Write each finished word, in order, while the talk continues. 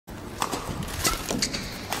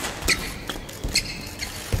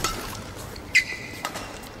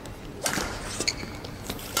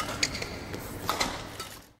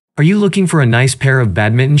Are you looking for a nice pair of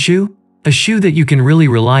badminton shoe? A shoe that you can really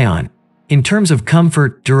rely on, in terms of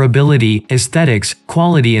comfort, durability, aesthetics,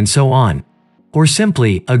 quality and so on. Or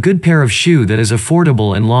simply, a good pair of shoe that is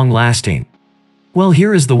affordable and long-lasting. Well,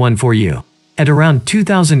 here is the one for you. At around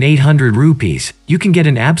 2,800 rupees, you can get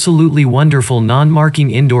an absolutely wonderful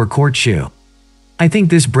non-marking indoor court shoe. I think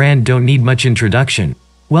this brand don't need much introduction.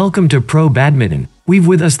 Welcome to Pro Badminton. We've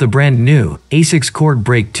with us the brand new Asics Court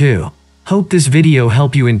Break 2. Hope this video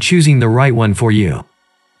help you in choosing the right one for you.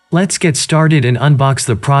 Let's get started and unbox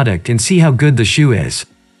the product and see how good the shoe is.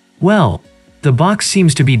 Well, the box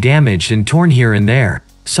seems to be damaged and torn here and there.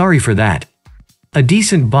 Sorry for that. A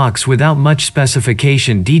decent box without much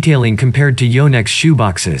specification detailing compared to Yonex shoe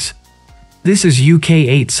boxes. This is UK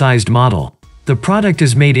 8-sized model. The product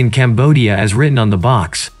is made in Cambodia as written on the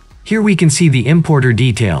box. Here we can see the importer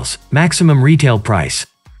details, maximum retail price,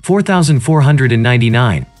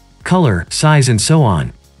 4,499, color, size and so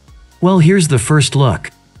on. Well, here's the first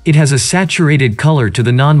look. It has a saturated color to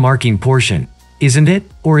the non-marking portion, isn't it?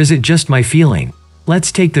 Or is it just my feeling?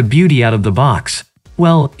 Let's take the beauty out of the box.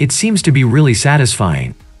 Well, it seems to be really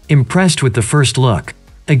satisfying. Impressed with the first look.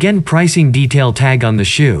 Again, pricing detail tag on the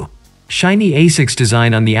shoe. Shiny Asics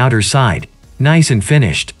design on the outer side. Nice and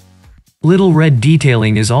finished. Little red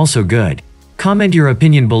detailing is also good. Comment your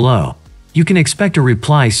opinion below. You can expect a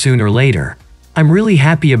reply soon or later. I'm really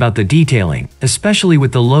happy about the detailing, especially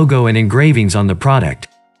with the logo and engravings on the product.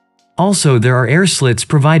 Also, there are air slits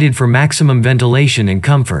provided for maximum ventilation and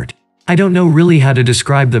comfort. I don't know really how to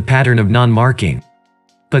describe the pattern of non-marking.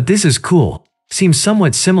 But this is cool. Seems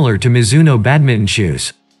somewhat similar to Mizuno badminton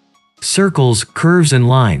shoes. Circles, curves and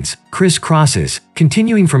lines, crisscrosses,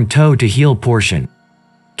 continuing from toe to heel portion.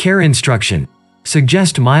 Care instruction.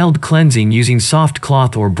 Suggest mild cleansing using soft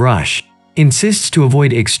cloth or brush. Insists to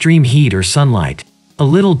avoid extreme heat or sunlight. A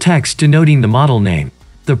little text denoting the model name.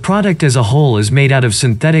 The product as a whole is made out of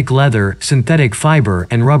synthetic leather, synthetic fiber,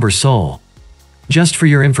 and rubber sole. Just for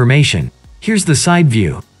your information, here's the side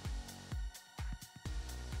view.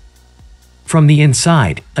 From the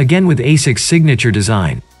inside, again with Asics signature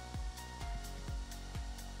design.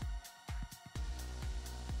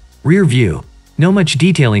 Rear view. No much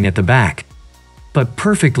detailing at the back. But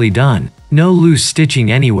perfectly done. No loose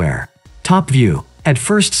stitching anywhere. Top view. At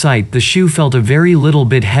first sight, the shoe felt a very little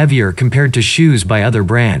bit heavier compared to shoes by other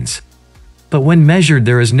brands. But when measured,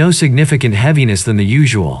 there is no significant heaviness than the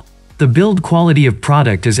usual. The build quality of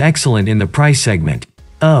product is excellent in the price segment.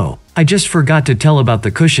 Oh, I just forgot to tell about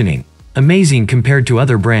the cushioning. Amazing compared to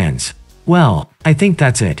other brands. Well, I think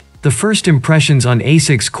that's it. The first impressions on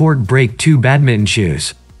Asics Court Break 2 badminton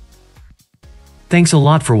shoes. Thanks a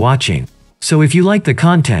lot for watching. So if you like the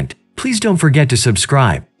content, please don't forget to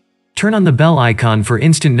subscribe. Turn on the bell icon for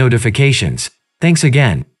instant notifications. Thanks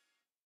again.